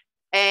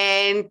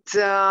 And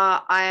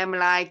I am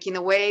like, in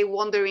a way,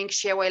 wondering,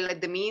 shall I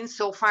let them in?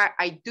 So far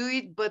I do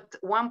it, but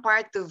one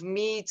part of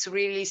me, it's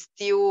really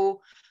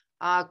still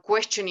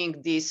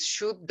questioning this.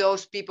 Should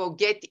those people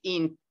get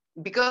in?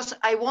 Because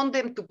I want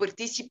them to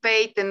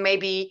participate and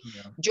maybe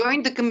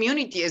join the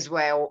community as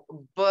well.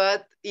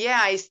 But yeah,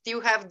 I still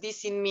have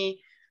this in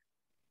me.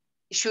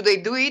 Should I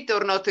do it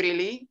or not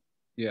really?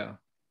 Yeah.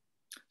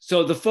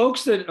 So the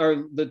folks that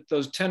are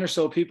those 10 or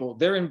so people,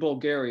 they're in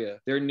Bulgaria.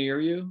 They're near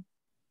you?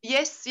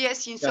 Yes,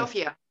 yes, in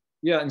Sofia.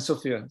 Yeah, in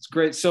Sofia. It's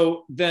great.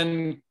 So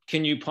then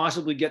can you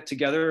possibly get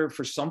together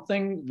for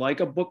something like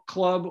a book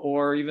club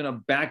or even a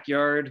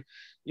backyard,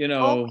 you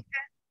know? Oh,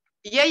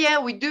 yeah,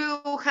 we do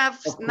have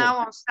cool. now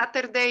on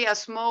Saturday a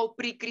small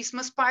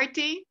pre-Christmas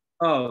party.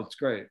 Oh, it's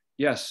great.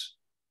 Yes.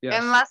 Yes.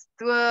 And last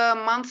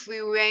month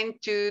we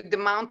went to the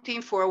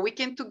mountain for a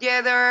weekend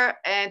together,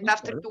 and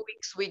after 2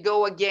 weeks we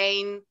go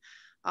again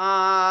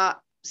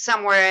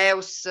somewhere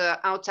else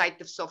outside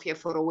of Sofia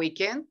for a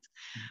weekend.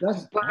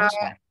 That's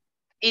awesome.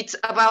 It's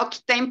about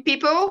 10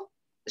 people,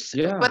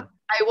 yeah. But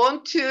I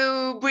want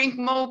to bring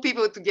more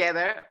people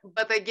together,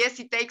 but I guess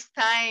it takes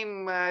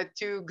time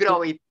to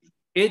grow it.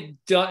 It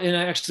does, and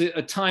actually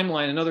a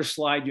timeline, another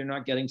slide you're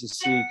not getting to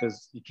see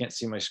because you can't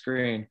see my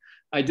screen.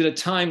 I did a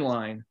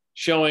timeline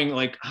showing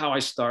like how I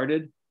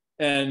started.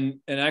 And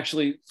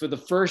actually for the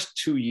first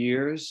 2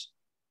 years,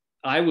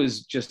 I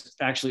was just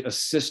actually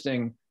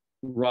assisting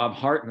Rob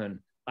Hartman.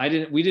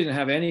 We didn't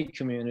have any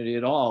community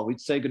at all.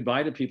 We'd say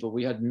goodbye to people.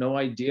 We had no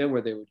idea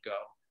where they would go.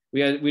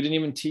 We didn't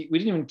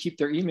even keep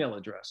their email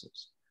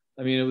addresses.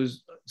 I mean,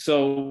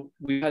 so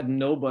we had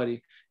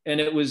nobody. And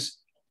it was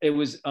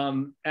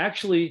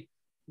actually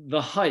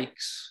the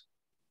hiking,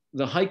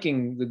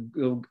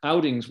 the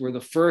outings were the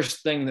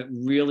first thing that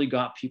really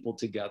got people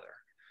together.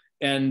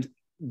 And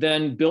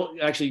then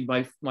built actually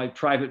my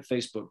private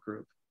Facebook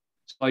group.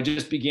 So I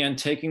just began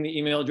taking the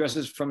email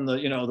addresses from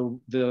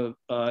the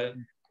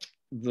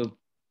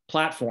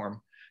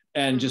platform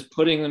and just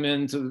putting them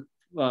into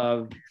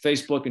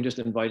Facebook and just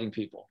inviting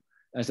people.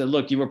 And I said,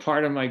 look, you were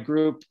part of my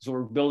group, so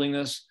we're building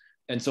this.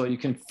 And so you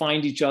can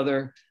find each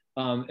other.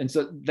 And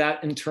so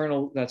that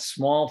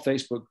small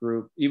Facebook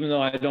group, even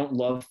though I don't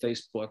love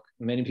Facebook,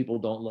 many people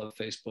don't love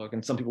Facebook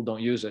and some people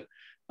don't use it,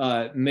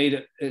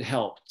 it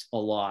helped a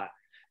lot.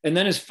 And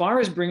then as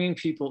far as bringing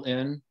people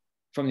in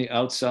from the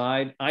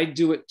outside, I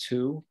do it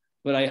too,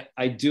 but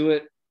I do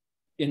it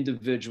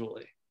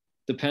individually,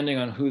 depending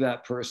on who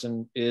that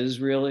person is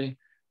really.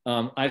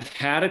 I've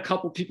had a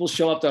couple people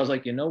show up that I was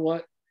like, you know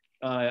what?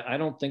 I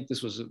don't think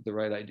this was the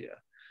right idea.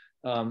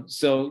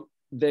 So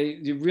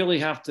you really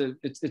have to,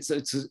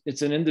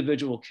 it's an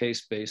individual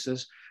case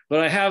basis, but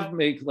I have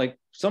like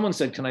someone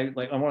said,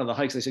 on one of the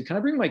hikes, they said, can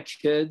I bring my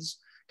kids?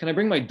 Can I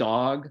bring my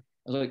dog?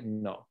 I was like,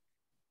 no,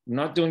 I'm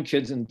not doing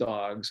kids and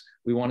dogs.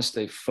 We want to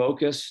stay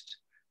focused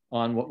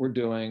on what we're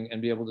doing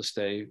and be able to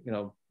stay,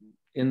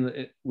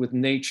 with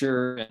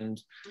nature and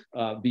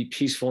be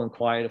peaceful and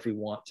quiet if we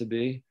want to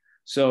be.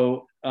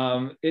 So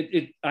I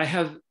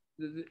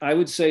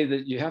would say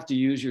that you have to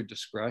use your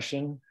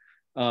discretion.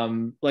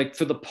 Like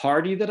for the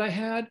party that I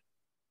had,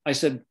 I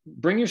said,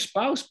 bring your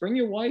spouse, bring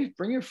your wife,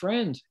 bring your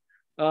friend,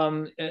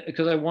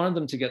 because I wanted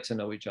them to get to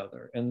know each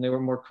other and they were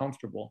more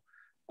comfortable.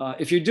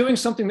 If you're doing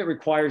something that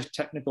requires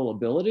technical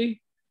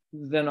ability,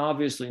 then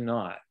obviously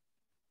not.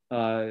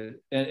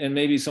 And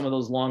maybe some of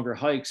those longer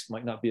hikes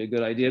might not be a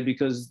good idea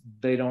because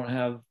they don't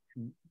have,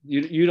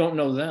 you don't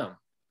know them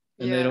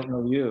and they don't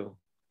know you.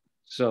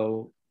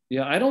 So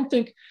yeah,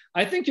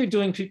 I think you're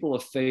doing people a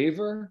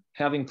favor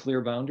having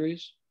clear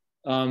boundaries.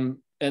 And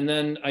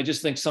then I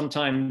just think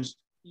sometimes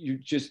you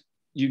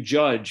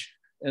judge.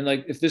 And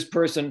like, if this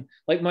person,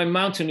 like my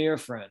mountaineer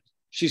friend,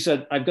 she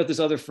said, I've got this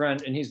other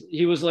friend and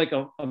he was like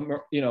a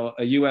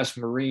US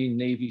Marine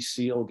Navy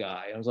SEAL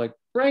guy. I was like,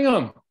 bring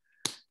him.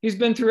 He's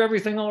been through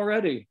everything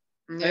already.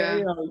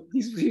 Yeah.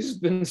 He's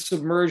been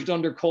submerged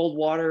under cold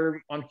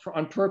water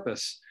on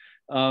purpose.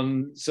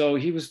 So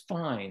he was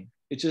fine.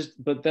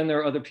 But then there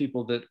are other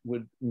people that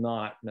would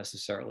not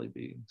necessarily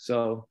be.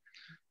 So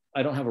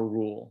I don't have a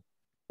rule,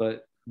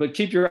 but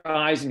keep your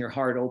eyes and your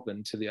heart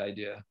open to the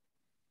idea,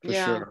 for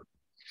sure.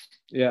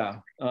 Yeah.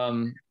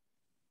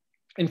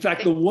 In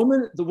fact, the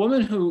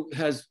woman who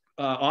has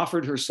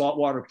offered her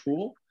saltwater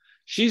pool,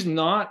 she's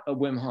not a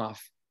Wim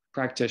Hof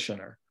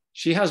practitioner.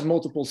 She has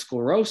multiple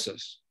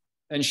sclerosis,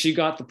 and she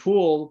got the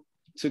pool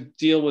to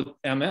deal with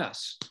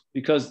MS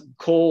because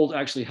cold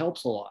actually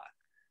helps a lot.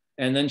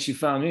 And then she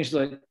found me. She's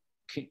like,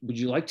 would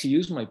you like to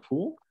use my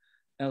pool?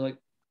 And I was like,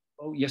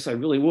 oh, yes, I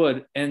really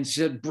would. And she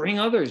said, bring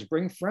others,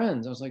 bring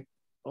friends. I was like,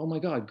 oh my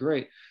God,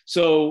 great.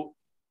 So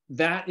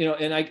that,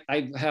 and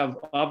I have,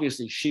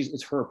 obviously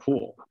it's her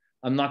pool.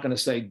 I'm not going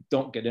to say,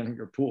 don't get in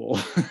your pool,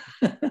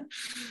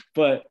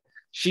 but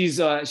she's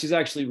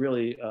actually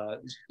really,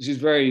 she's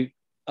very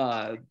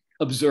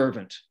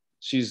observant.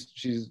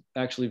 She's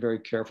actually very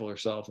careful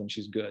herself and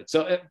she's good.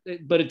 So,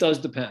 but it does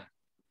depend.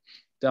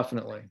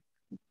 Definitely.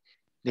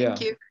 Yeah.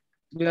 Thank you.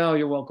 No,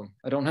 you're welcome.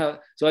 I don't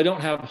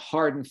have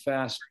hard and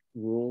fast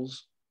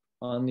rules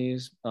on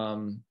these.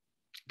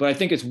 But I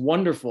think it's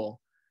wonderful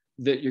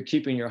that you're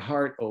keeping your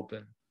heart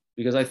open,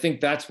 because I think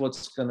that's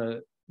what's going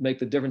to make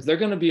the difference. They're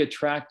going to be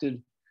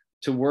attracted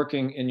to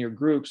working in your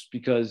groups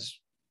because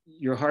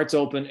your heart's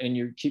open and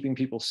you're keeping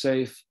people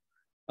safe.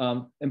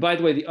 And by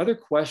the way, the other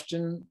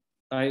question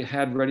I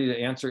had ready to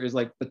answer is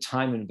like the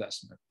time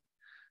investment.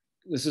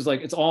 This is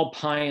like, it's all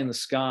pie in the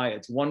sky.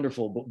 It's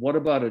wonderful, but what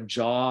about a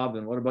job?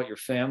 And what about your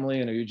family?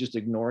 And are you just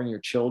ignoring your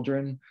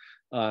children?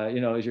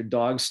 Is your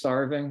dog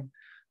starving?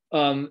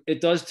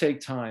 it does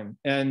take time.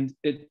 And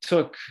it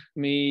took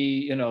me,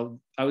 you know,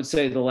 I would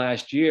say the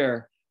last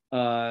year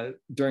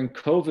during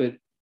COVID,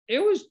 it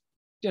was,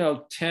 you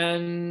know,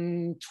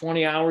 10,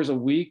 20 hours a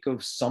week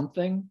of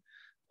something.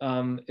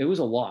 It was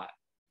a lot.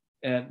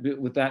 And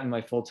with that in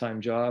my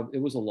full-time job,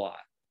 it was a lot.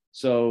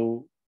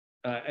 So,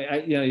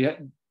 you know,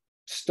 you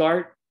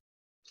start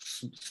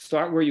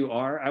where you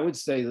are. I would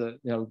say that,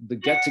 you know, the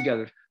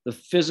get-together, the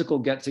physical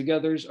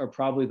get-togethers are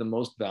probably the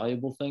most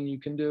valuable thing you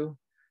can do.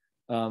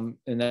 And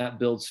that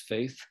builds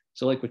faith.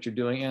 So like what you're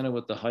doing, Anna,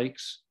 with the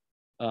hikes,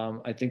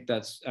 I think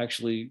that's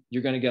actually,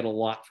 you're going to get a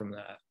lot from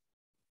that.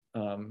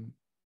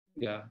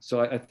 Yeah,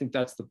 so I think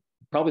that's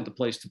probably the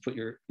place to put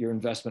your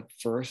investment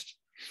first.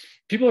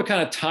 People are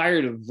kind of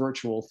tired of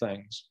virtual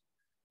things.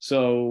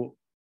 So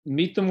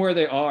meet them where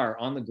they are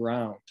on the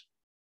ground,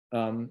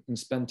 and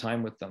spend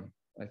time with them,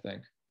 I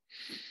think.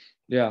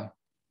 Yeah,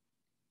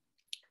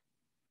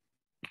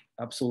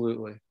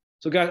 absolutely.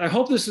 So guys, I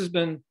hope this has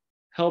been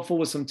helpful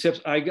with some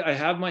tips. I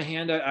have my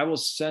handout. I will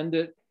send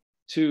it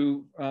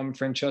to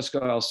Francesco.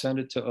 I'll send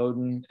it to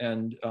Odin,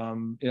 and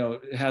you know,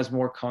 it has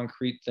more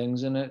concrete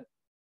things in it.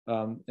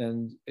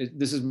 And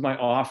this is my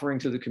offering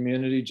to the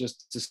community,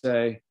 just to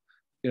say,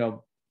 you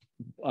know,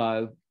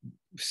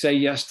 say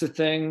yes to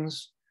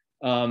things,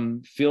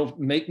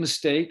 make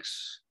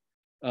mistakes,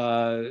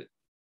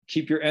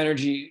 keep your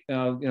energy,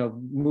 you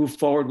know, move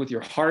forward with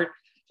your heart,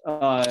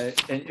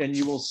 and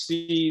you will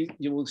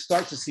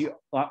start to see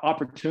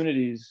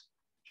opportunities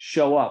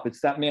show up.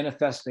 It's that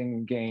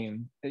manifesting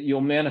game.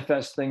 You'll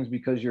manifest things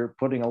because you're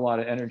putting a lot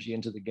of energy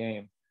into the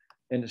game,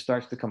 and it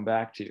starts to come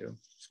back to you.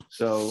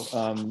 So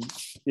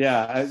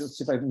yeah, let's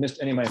see if I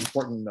missed any of my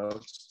important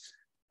notes.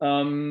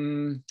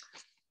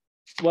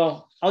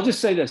 Well, I'll just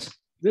say this.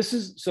 This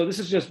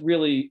is just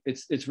really,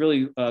 it's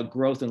really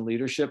growth and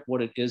leadership,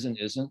 what it is and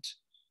isn't.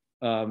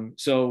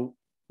 So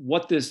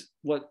what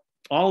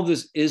all of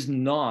this is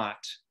not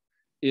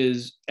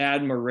is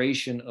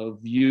admiration of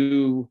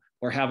you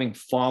or having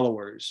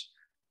followers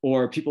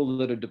or people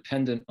that are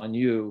dependent on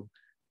you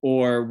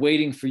or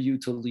waiting for you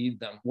to lead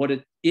them. What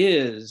it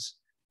is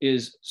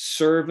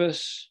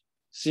service,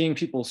 seeing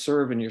people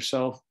serve and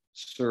yourself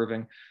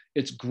serving.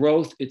 It's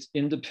growth, it's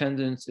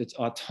independence, it's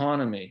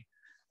autonomy.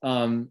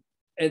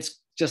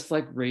 It's just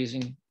like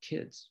raising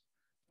kids.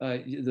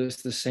 There's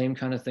the same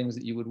kind of things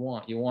that you would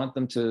want. You want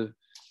them to,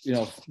 you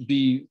know,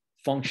 be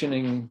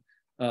functioning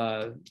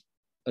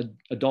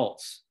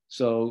adults.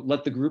 So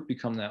let the group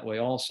become that way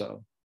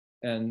also.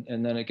 And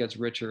then it gets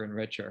richer and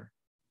richer.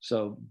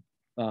 So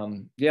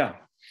yeah.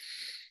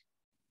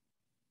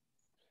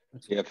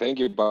 Yeah, thank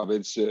you, Bob.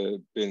 It's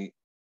been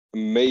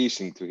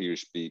amazing to hear you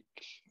speak.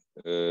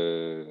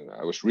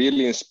 I was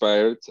really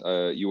inspired.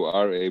 You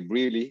are a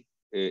really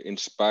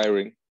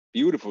inspiring,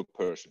 beautiful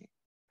person.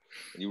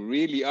 You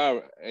really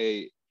are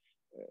a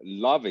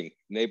loving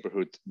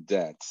neighborhood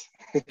dad.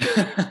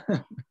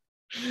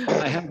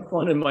 I have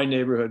fun in my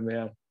neighborhood,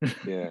 man.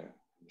 Yeah.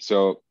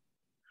 So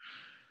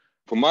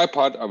for my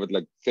part, I would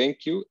like to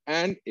thank you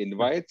and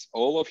invite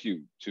all of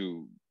you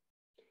to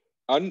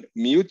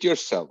unmute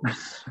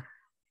yourselves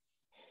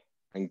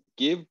and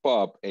give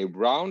Bob a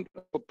round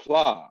of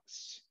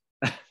applause.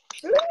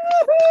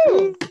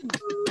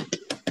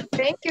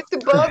 Thank you to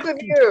both of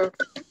you.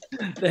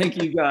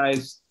 Thank you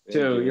guys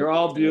too. You're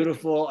all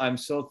beautiful. I'm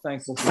so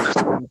thankful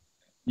for you.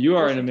 You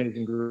are an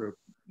amazing group.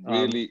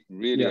 Really,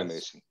 really yes.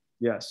 amazing.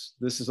 Yes,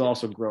 this is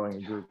also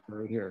growing a group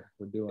right here.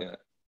 We're doing it.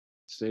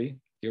 See,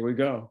 here we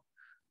go.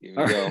 Here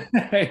we go.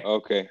 Right.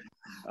 Okay.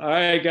 All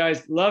right,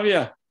 guys. Love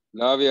you.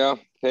 Love you.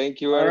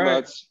 Thank you very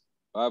much.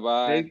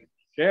 Bye-bye. Take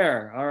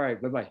care. All right.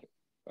 Bye-bye.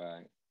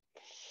 Bye.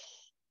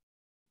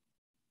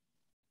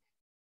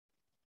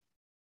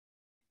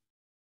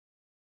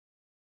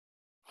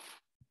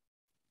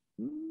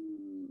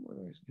 Where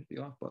do I get the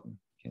off button?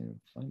 Can't even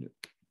find it.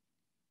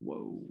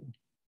 Whoa.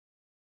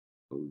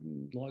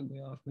 Odin logged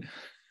me off.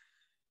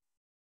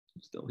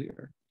 I'm still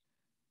here.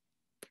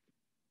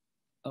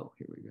 Oh,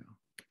 here we go.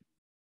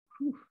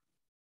 Whew.